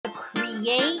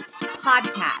Create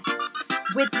podcast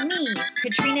with me,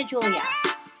 Katrina Julia.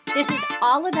 This is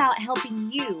all about helping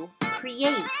you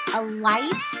create a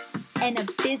life and a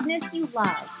business you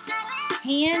love,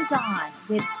 hands-on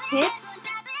with tips,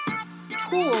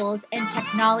 tools, and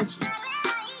technology.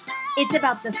 It's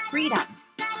about the freedom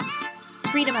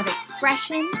of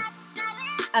expression,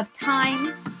 of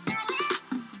time,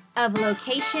 of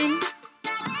location,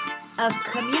 of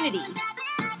community,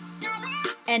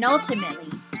 and ultimately,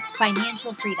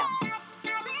 financial freedom.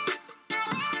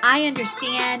 I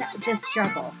understand the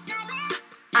struggle.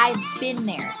 I've been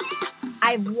there.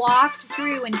 I've walked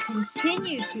through and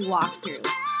continue to walk through.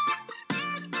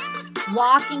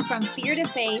 Walking from fear to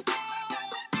faith,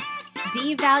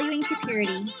 devaluing to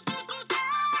purity,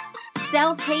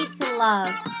 self-hate to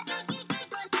love,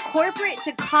 corporate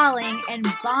to calling, and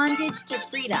bondage to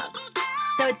freedom.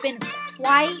 So it's been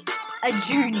quite a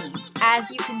journey,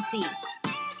 as you can see.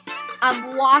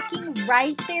 I'm walking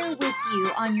right there with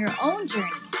you on your own journey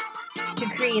to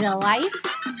create a life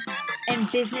and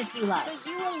business you love. So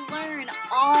you will learn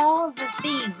all the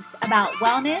things about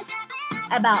wellness,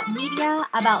 about media,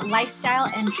 about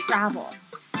lifestyle, and travel.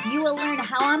 You will learn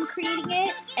how I'm creating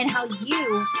it and how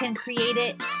you can create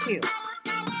it too.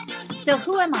 So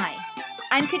who am I?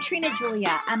 I'm Katrina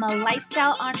Julia. I'm a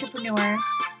lifestyle entrepreneur,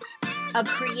 a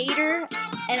creator,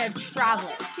 and a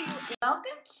traveler.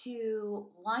 Welcome to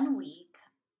 1 week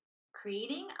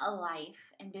creating a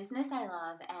life and business I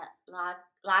love at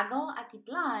Lago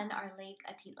Atitlan or Lake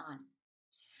Atitlan.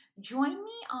 Join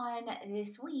me on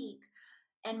this week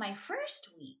and my first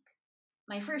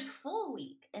full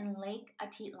week in Lake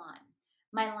Atitlan.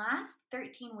 My last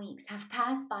 13 weeks have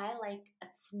passed by like a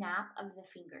snap of the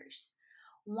fingers.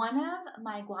 One of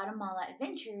my Guatemala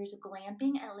adventures,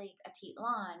 glamping at Lake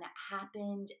Atitlan,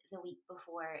 happened the week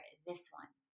before this one.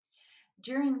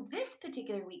 During this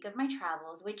particular week of my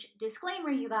travels, which, disclaimer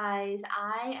you guys,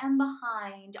 I am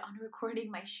behind on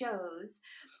recording my shows.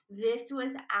 This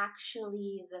was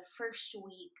actually the first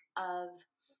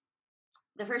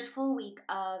full week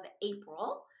of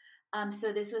April.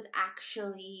 So this was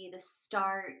actually the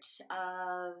start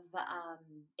of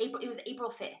April. It was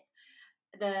April 5th.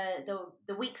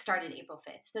 The week started April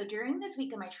 5th. So during this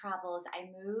week of my travels,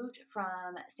 I moved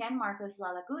from San Marcos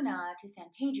La Laguna to San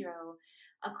Pedro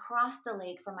across the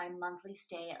lake for my monthly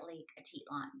stay at Lake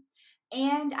Atitlan.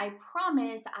 And I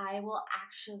promise I will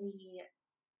actually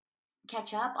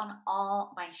catch up on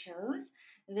all my shows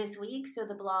this week. So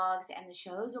the blogs and the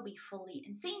shows will be fully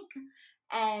in sync.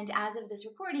 And as of this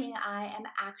recording, I am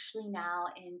actually now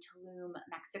in Tulum,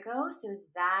 Mexico. So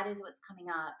that is what's coming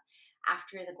up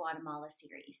after the Guatemala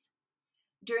series.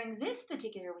 During this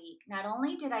particular week, not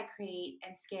only did I create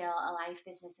and scale a life,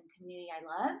 business, and community I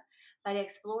love, but I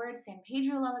explored San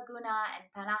Pedro La Laguna and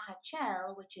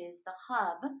Panajachel, which is the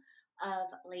hub of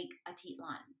Lake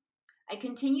Atitlan. I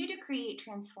continue to create,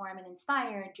 transform, and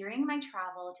inspire during my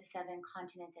travel to 7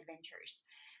 continents adventures.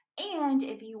 And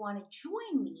if you want to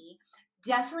join me,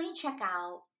 definitely check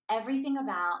out everything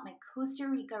about my Costa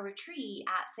Rica retreat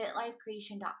at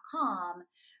fitlifecreation.com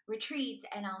retreats,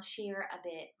 and I'll share a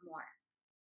bit more.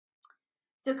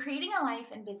 So creating a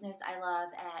life and business I love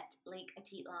at Lake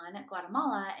Atitlan,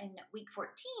 Guatemala, in week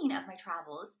 14 of my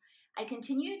travels, I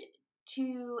continued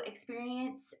to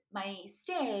experience my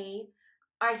stay,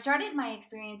 or I started my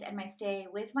experience and my stay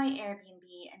with my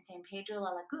Airbnb in San Pedro La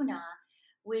Laguna,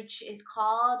 which is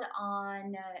called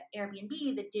on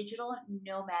Airbnb the Digital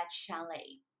Nomad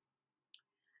Chalet.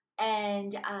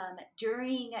 And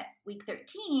during week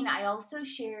 13, I also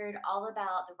shared all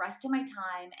about the rest of my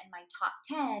time and my top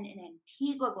 10 in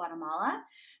Antigua, Guatemala.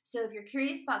 So if you're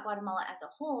curious about Guatemala as a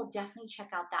whole, definitely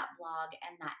check out that blog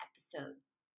and that episode.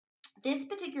 This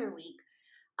particular week,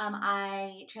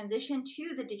 I transitioned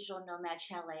to the Digital Nomad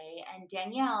Chalet, and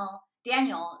Daniel,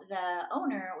 the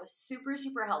owner, was super,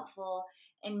 super helpful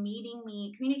in meeting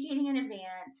me, communicating in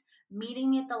advance, meeting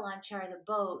me at the lunch or the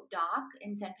boat dock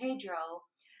in San Pedro,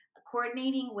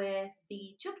 coordinating with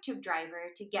the tuk-tuk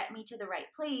driver to get me to the right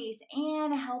place,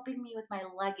 and helping me with my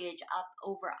luggage up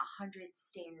over 100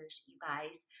 stairs, you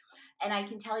guys. And I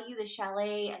can tell you the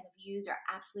chalet and the views are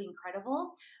absolutely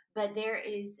incredible, but there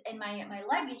is, in my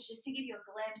luggage, just to give you a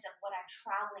glimpse of what I'm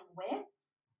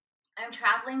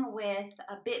traveling with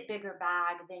a bit bigger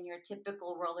bag than your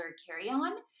typical roller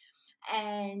carry-on.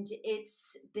 And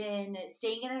it's been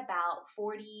staying at about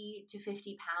 40 to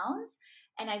 50 pounds.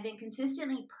 And I've been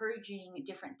consistently purging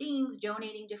different things,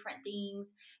 donating different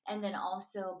things, and then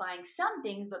also buying some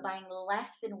things, but buying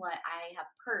less than what I have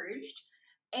purged.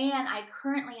 And I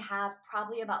currently have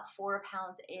probably about 4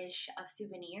 pounds-ish of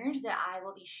souvenirs that I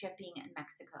will be shipping in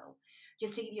Mexico,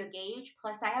 just to give you a gauge.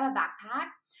 Plus, I have a backpack,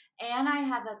 and I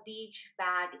have a beach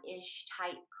bag-ish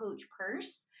type Coach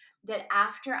purse that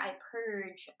after I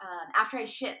purge, after I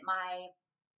ship my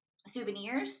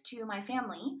souvenirs to my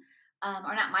family,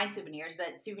 or not my souvenirs,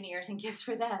 but souvenirs and gifts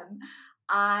for them,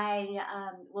 I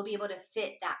will be able to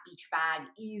fit that beach bag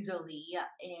easily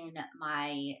in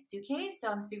my suitcase. So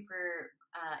I'm super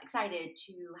excited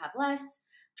to have less,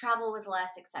 travel with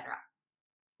less, etc.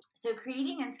 So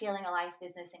creating and scaling a life,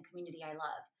 business, and community I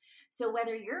love. So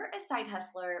whether you're a side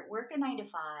hustler, work a 9 to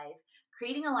 5,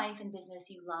 creating a life and business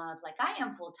you love, like I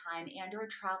am full time, and or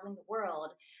traveling the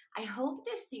world, I hope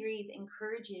this series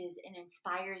encourages and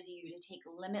inspires you to take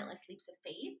limitless leaps of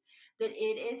faith that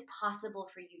it is possible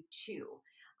for you too.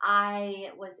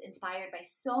 I was inspired by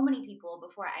so many people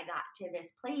before I got to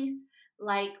this place,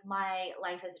 like my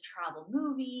Life as a Travel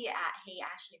movie at Hey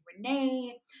Ashley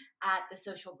Renee, at The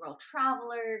Social Girl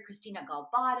Traveler, Christina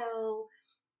Galbato,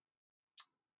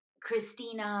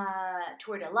 Christina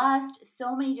Tour de Lust,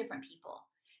 so many different people.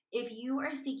 If you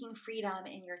are seeking freedom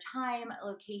in your time,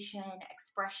 location,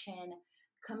 expression,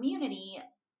 community,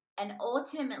 and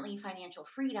ultimately financial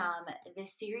freedom,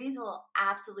 this series will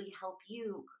absolutely help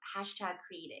you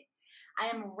 #create it. I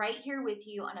am right here with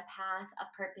you on a path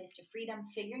of purpose to freedom,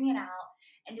 figuring it out.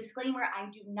 And disclaimer, I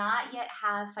do not yet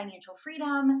have financial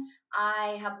freedom.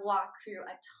 I have walked through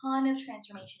a ton of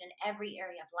transformation in every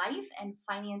area of life, and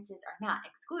finances are not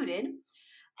excluded.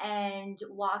 And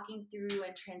walking through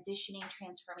and transitioning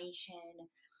transformation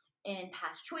in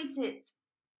past choices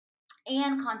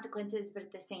and consequences, but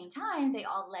at the same time, they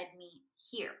all led me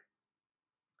here.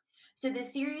 So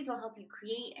this series will help you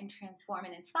create and transform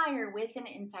and inspire with an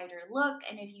insider look.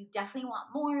 And if you definitely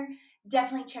want more,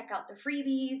 definitely check out the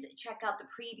freebies. Check out the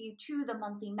preview to the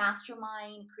monthly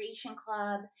mastermind creation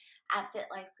club at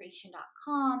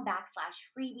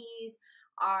fitlifecreation.com/freebies.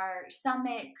 Our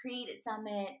summit, Create It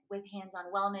Summit, with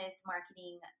hands-on wellness,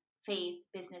 marketing, faith,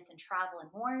 business, and travel,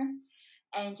 and more.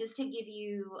 And just to give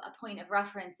you a point of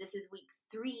reference, this is week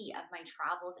 3 of my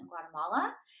travels in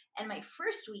Guatemala and my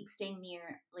first week staying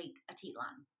near Lake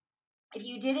Atitlan. If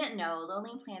you didn't know,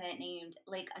 Lonely Planet named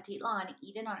Lake Atitlan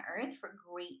Eden on Earth for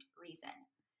great reason.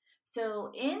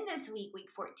 So in this week, week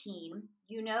 14,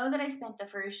 you know that I spent the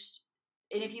first,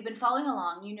 and if you've been following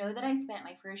along, you know that I spent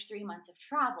my first 3 months of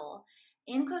travel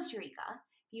in Costa Rica.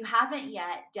 If you haven't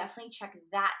yet, definitely check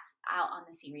that out on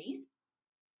the series.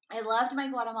 I loved my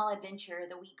Guatemala adventure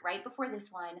the week right before this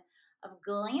one of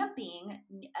glamping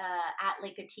at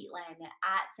Lake Atitlan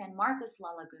at San Marcos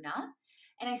La Laguna.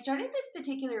 And I started this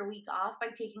particular week off by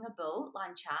taking a boat,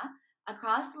 lancha,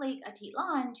 across Lake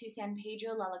Atitlan to San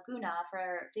Pedro La Laguna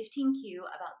for 15Q,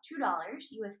 about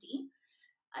 $2 USD.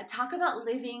 Talk about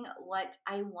living what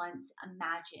I once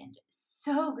imagined.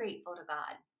 So grateful to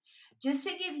God. Just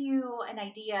to give you an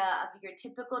idea of your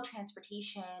typical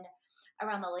transportation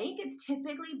around the lake, it's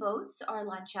typically boats or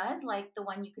lanchas like the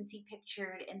one you can see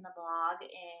pictured in the blog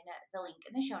in the link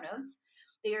in the show notes.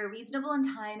 They are reasonable in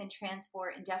time and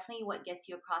transport, and definitely what gets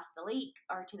you across the lake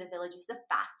or to the villages the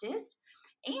fastest,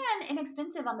 and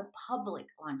inexpensive on the public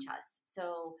lanchas.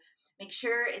 So make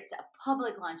sure it's a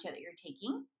public lancha that you're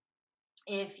taking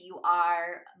if you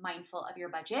are mindful of your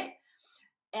budget.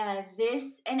 And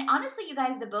honestly, you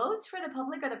guys, the boats for the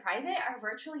public or the private are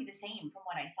virtually the same from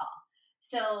what I saw.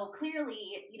 So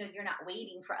clearly, you're not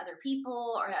waiting for other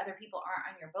people, or other people aren't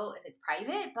on your boat if it's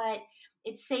private, but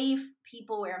it's safe.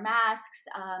 People wear masks.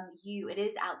 It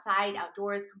is outside,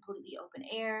 outdoors, completely open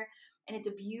air. And it's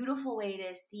a beautiful way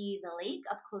to see the lake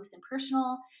up close and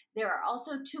personal. There are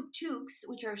also tuk-tuks,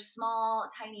 which are small,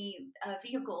 tiny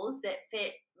vehicles that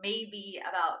fit maybe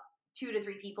about 2 to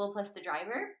 3 people plus the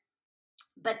driver,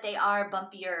 but they are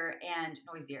bumpier and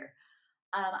noisier.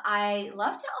 I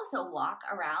love to also walk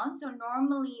around. So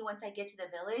normally once I get to the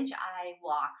village, I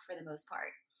walk for the most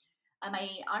part. I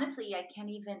can't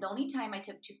even, the only time I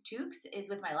took tuk-tuks is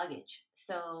with my luggage.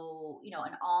 So,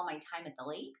 and all my time at the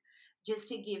lake, just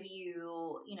to give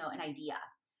you, an idea.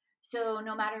 So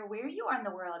no matter where you are in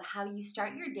the world, how you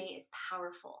start your day is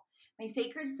powerful. My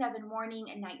Sacred 7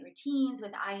 morning and night routines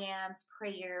with IAMs,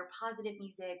 prayer, positive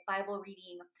music, Bible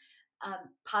reading,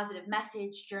 positive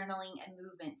message, journaling, and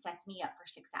movement sets me up for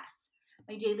success.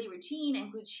 My daily routine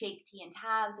includes shake, tea, and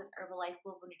tabs with Herbalife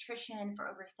Global Nutrition for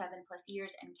over 7+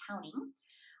 years and counting.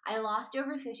 I lost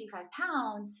over 55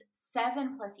 pounds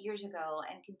 7+ years ago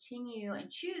and continue and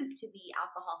choose to be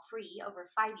alcohol free over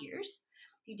 5 years.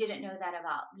 If you didn't know that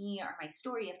about me or my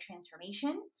story of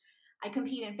transformation, I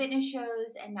compete in fitness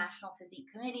shows and National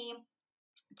Physique Committee,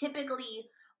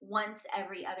 typically once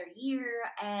every other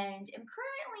year, and am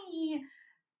currently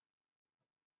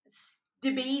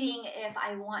debating if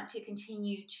I want to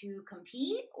continue to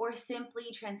compete or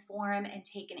simply transform and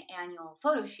take an annual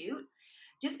photo shoot.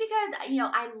 Just because,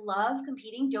 I love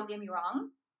competing, don't get me wrong.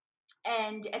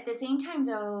 And at the same time,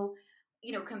 though,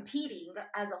 competing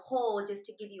as a whole, just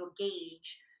to give you a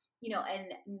gauge,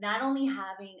 and not only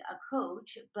having a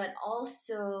coach, but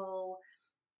also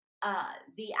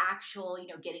the actual,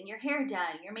 getting your hair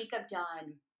done, your makeup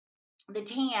done, the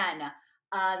tan,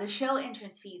 the show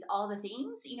entrance fees, all the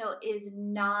things, is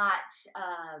not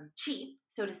cheap,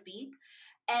 so to speak.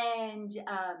 And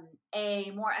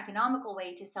a more economical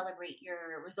way to celebrate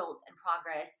your results and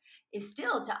progress is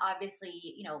still to obviously,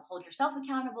 hold yourself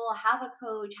accountable, have a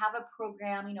coach, have a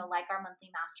program, like our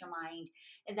monthly mastermind,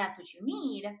 if that's what you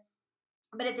need.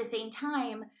 But at the same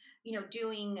time,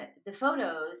 doing the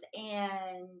photos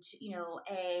and,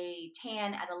 a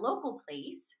tan at a local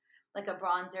place, like a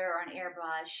bronzer or an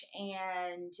airbrush,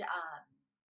 and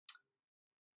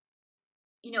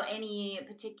any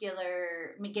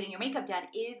particular getting your makeup done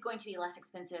is going to be less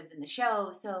expensive than the show.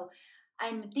 So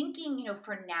I'm thinking,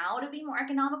 for now, to be more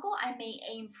economical, I may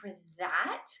aim for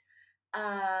that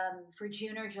for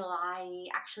June or July,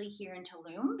 actually here in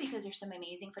Tulum, because there's some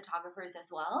amazing photographers as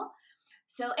well.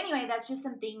 So anyway, that's just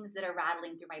some things that are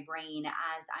rattling through my brain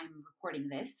as I'm recording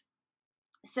this.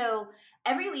 So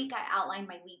every week I outline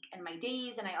my week and my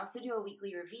days, and I also do a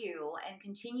weekly review and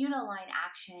continue to align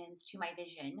actions to my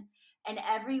vision. And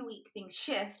every week things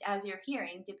shift, as you're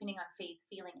hearing, depending on faith,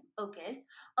 feeling, and focus.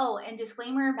 Oh, and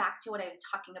disclaimer back to what I was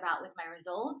talking about with my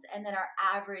results, and that our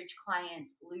average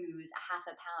clients lose a half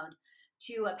a pound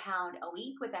to a pound a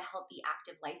week with a healthy,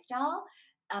 active lifestyle,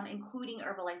 including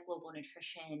Herbalife Global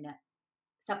Nutrition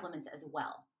supplements as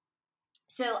well.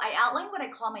 So I outline what I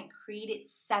call my Create It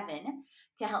 7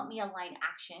 to help me align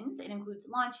actions. It includes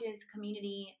launches,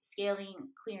 community, scaling,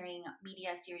 clearing,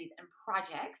 media series, and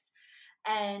projects.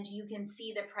 And you can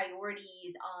see the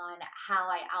priorities on how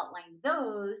I outline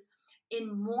those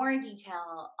in more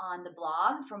detail on the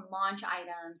blog, from launch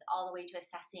items all the way to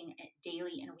assessing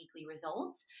daily and weekly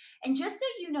results. And just so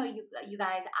you know, you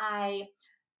guys, I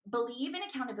believe in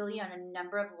accountability on a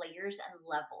number of layers and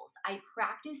levels. I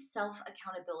practice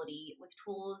self-accountability with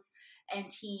tools and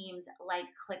teams like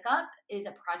ClickUp is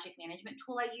a project management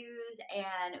tool I use,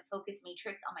 and Focus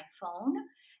Matrix on my phone,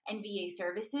 and VA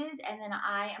services. And then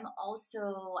I am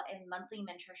also in monthly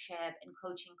mentorship and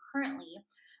coaching currently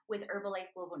with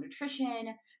Herbalife Global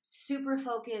Nutrition, Super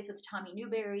Focus with Tommy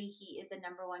Newberry. He is a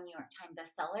 #1 New York Times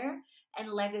bestseller,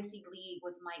 and Legacy League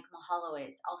with Mike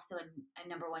Mihalowicz, also a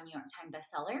 #1 New York Times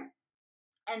bestseller.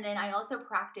 And then I also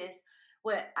practice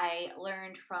what I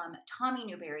learned from Tommy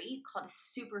Newberry called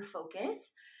Super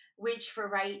Focus, which for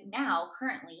right now,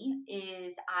 currently,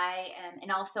 is I am,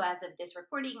 and also as of this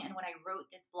recording and when I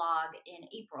wrote this blog in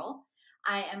April,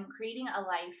 I am creating a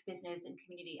life, business, and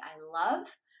community I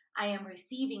love. I am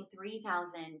receiving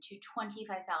 $3,000 to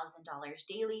 $25,000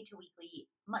 daily to weekly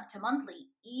to monthly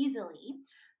easily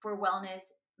for wellness,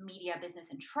 media,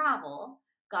 business, and travel.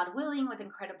 God willing, with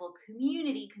incredible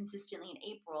community consistently in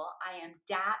April. I am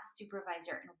DAP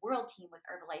supervisor and world team with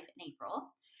Herbalife in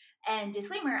April. And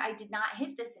disclaimer, I did not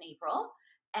hit this in April.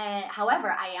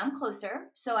 However, I am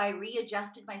closer. So I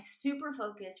readjusted my super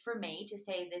focus for May to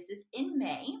say this is in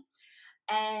May.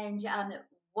 And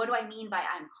what do I mean by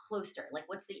I'm closer? Like,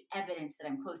 what's the evidence that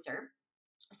I'm closer?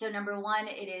 So #1,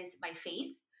 it is my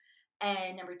faith.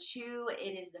 And #2,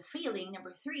 it is the feeling.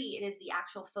 #3, it is the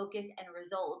actual focus and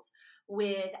results,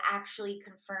 with actually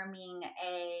confirming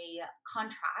a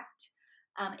contract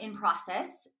in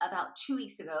process about 2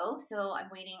 weeks ago. So I'm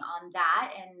waiting on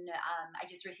that. And I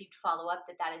just received follow-up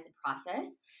that is in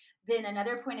process. Then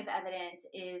another point of evidence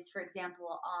is, for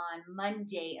example, on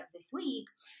Monday of this week,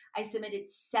 I submitted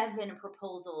 7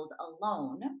 proposals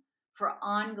alone for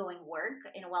ongoing work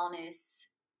in wellness,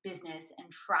 business,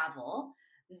 and travel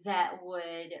that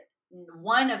would,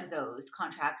 one of those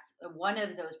contracts, one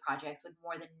of those projects would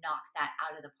more than knock that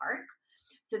out of the park.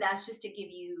 So that's just to give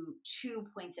you 2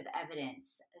 points of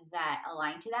evidence that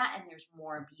align to that. And there's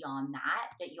more beyond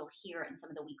that you'll hear in some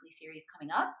of the weekly series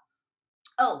coming up.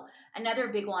 Oh, another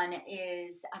big one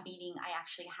is a meeting I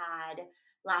actually had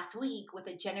last week with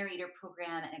a generator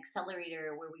program and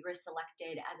accelerator where we were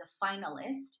selected as a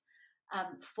finalist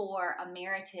for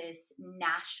Emeritus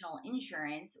National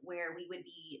Insurance, where we would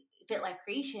be, Fit Life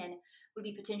Creation would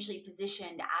be potentially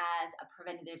positioned as a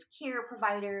preventative care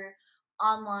provider,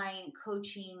 online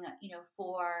coaching,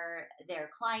 for their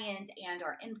clients and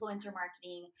or influencer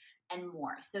marketing and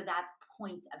more. So that's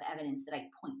points of evidence that I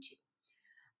point to.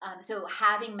 So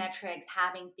having metrics,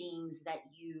 having things that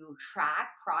you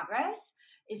track progress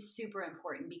is super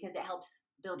important because it helps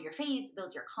build your faith,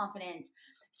 builds your confidence.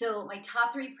 So my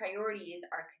top 3 priorities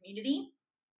are community,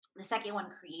 the second one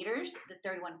creators, the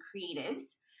third one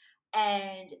creatives.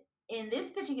 And in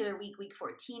this particular week, week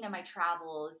 14 of my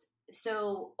travels,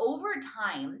 so over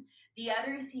time, the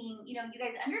other thing, you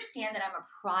guys understand that I'm a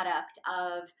product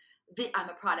of,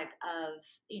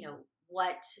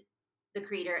 what the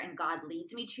creator and God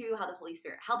leads me to, how the Holy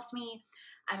Spirit helps me.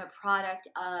 I'm a product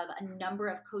of a number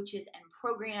of coaches and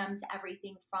programs,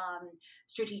 everything from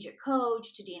Strategic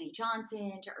Coach to Danny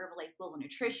Johnson to Herbalife Global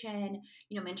Nutrition,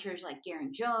 mentors like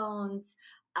Garen Jones,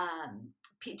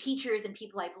 teachers and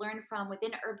people I've learned from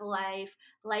within Herbalife,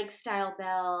 like Style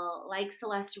Bell, like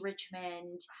Celeste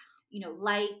Richmond,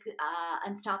 like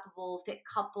Unstoppable Fit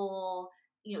Couple,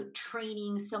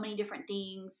 training, so many different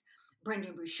things.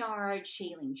 Brendan Bouchard,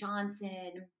 Shailene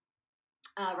Johnson.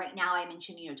 Right now, I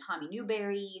mentioned, Tommy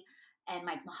Newberry and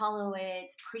Mike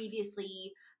Mihalowicz.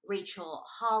 Previously, Rachel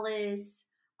Hollis.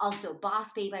 Also,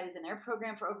 Boss Babe. I was in their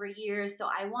program for over a year. So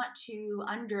I want to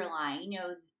underline,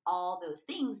 all those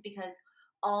things because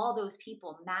all those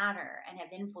people matter and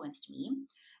have influenced me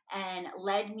and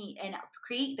led me. And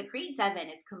the Create 7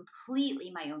 is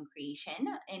completely my own creation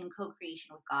in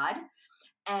co-creation with God.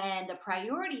 And the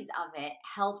priorities of it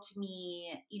helped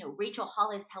me, Rachel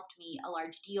Hollis helped me a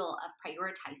large deal of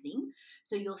prioritizing.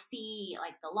 So you'll see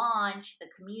like the launch, the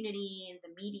community,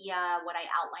 the media, what I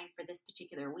outlined for this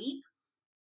particular week,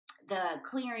 the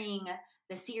clearing,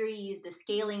 the series, the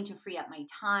scaling to free up my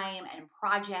time and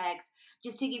projects.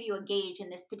 Just to give you a gauge, in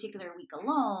this particular week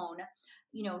alone,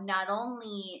 not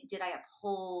only did I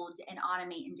uphold and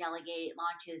automate and delegate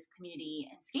launches, community,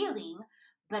 and scaling,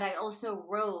 but I also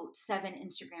wrote 7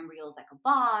 Instagram reels like a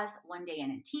boss, one day in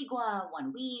Antigua,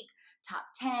 1 week, top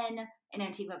 10 in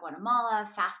Antigua, Guatemala,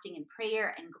 fasting and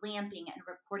prayer and glamping, and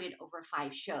recorded over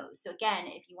 5 shows. So again,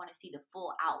 if you want to see the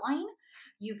full outline,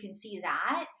 you can see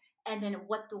that. And then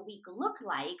what the week looked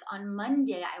like, on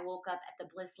Monday, I woke up at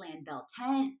the Blissland Bell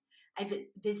Tent. I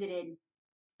visited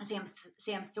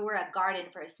Samsura Garden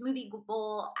for a smoothie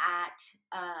bowl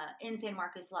in San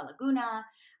Marcos La Laguna.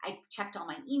 I checked all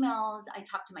my emails. I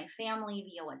talked to my family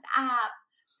via WhatsApp.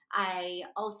 I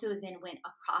also then went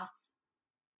across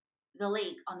the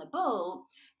lake on the boat,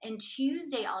 and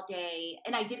Tuesday all day,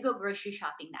 and I did go grocery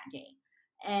shopping that day.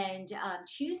 And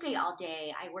Tuesday all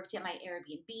day, I worked at my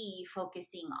Airbnb,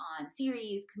 focusing on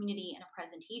series, community, and a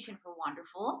presentation for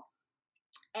Wonderful.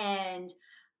 And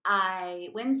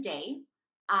Wednesday,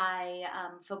 I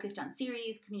focused on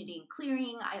series, community, and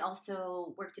clearing. I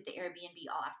also worked at the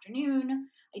Airbnb all afternoon.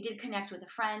 I did connect with a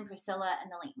friend, Priscilla, in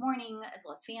the late morning, as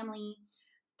well as family.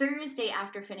 Thursday,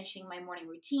 after finishing my morning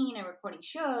routine and recording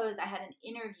shows, I had an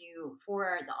interview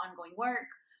for the ongoing work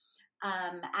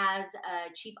as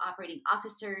a chief operating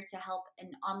officer to help an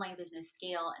online business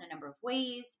scale in a number of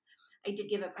ways. I did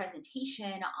give a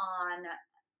presentation on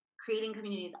creating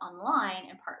communities online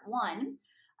in part 1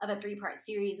 of a 3-part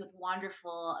series with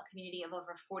Wonderful, a community of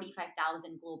over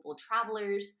 45,000 global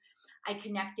travelers. I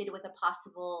connected with a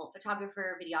possible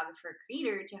photographer, videographer,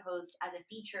 creator to host as a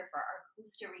feature for our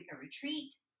Costa Rica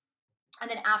retreat.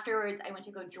 And then afterwards, I went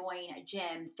to go join a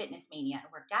gym, Fitness Mania,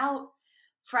 and worked out.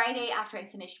 Friday, after I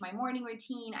finished my morning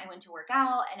routine, I went to work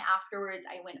out, and afterwards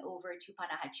I went over to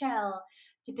Panajachel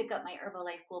to pick up my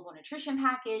Herbalife Global Nutrition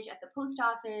package at the post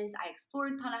office. I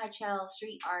explored Panajachel,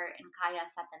 street art, and Calle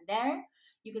Santander.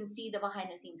 You can see the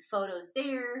behind-the-scenes photos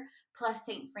there, plus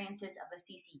St. Francis of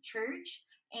Assisi Church,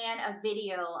 and a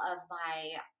video of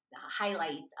my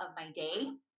highlights of my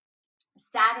day.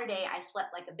 Saturday, I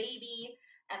slept like a baby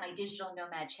at my digital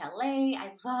nomad chalet.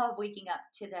 I love waking up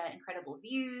to the incredible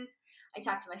views. I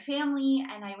talked to my family,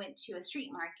 and I went to a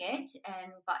street market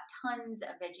and bought tons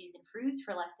of veggies and fruits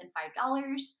for less than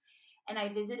 $5. And I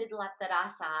visited La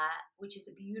Terraza, which is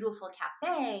a beautiful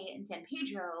cafe in San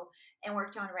Pedro, and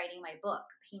worked on writing my book,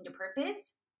 Pain to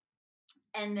Purpose.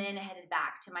 And then I headed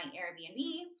back to my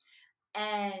Airbnb.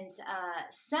 And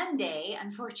Sunday,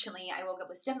 unfortunately, I woke up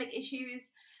with stomach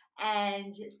issues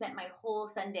and spent my whole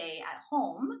Sunday at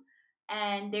home.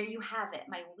 And there you have it,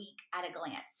 my week at a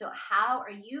glance. So how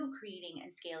are you creating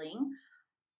and scaling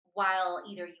while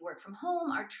either you work from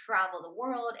home or travel the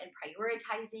world and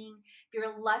prioritizing? If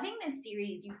you're loving this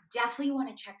series, you definitely want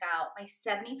to check out my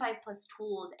 75 plus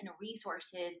tools and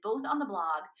resources, both on the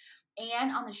blog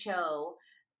and on the show,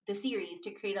 the series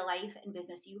To Create a Life and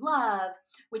Business You Love,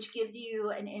 which gives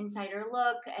you an insider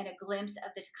look and a glimpse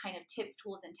of the kind of tips,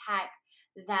 tools, and tech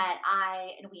that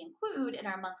we include in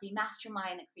our monthly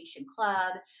mastermind, the Creation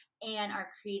Club, and our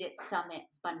Create It Summit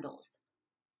bundles.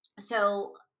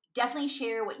 So definitely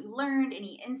share what you learned,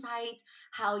 any insights,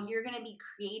 how you're going to be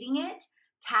creating it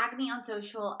Tag me on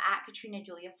social at Katrina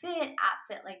Julia Fit, at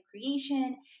Fit Life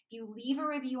Creation. If you leave a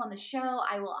review on the show,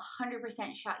 I will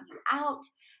 100% shout you out.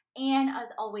 And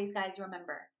as always, guys,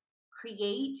 remember,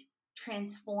 create,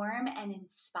 transform, and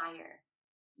inspire.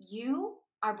 You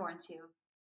are born to.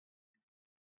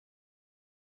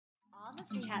 All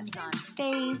the chats on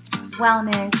faith,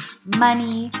 wellness,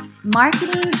 money,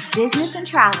 marketing, business, and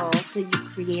travel, so you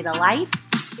create a life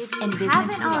and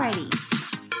business already.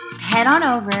 Head on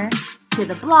over to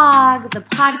the blog, the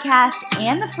podcast,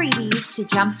 and the freebies to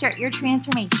jumpstart your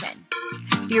transformation.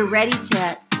 If you're ready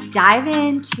to dive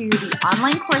into the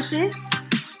online courses,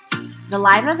 the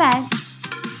live events,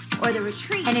 or the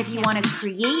retreat, and if you want to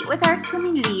create with our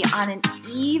community on an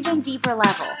even deeper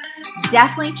level,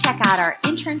 definitely check out our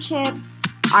internships,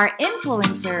 our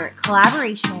influencer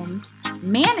collaborations,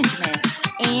 management,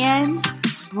 and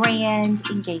brand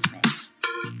engagement.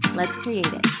 Let's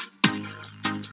create it.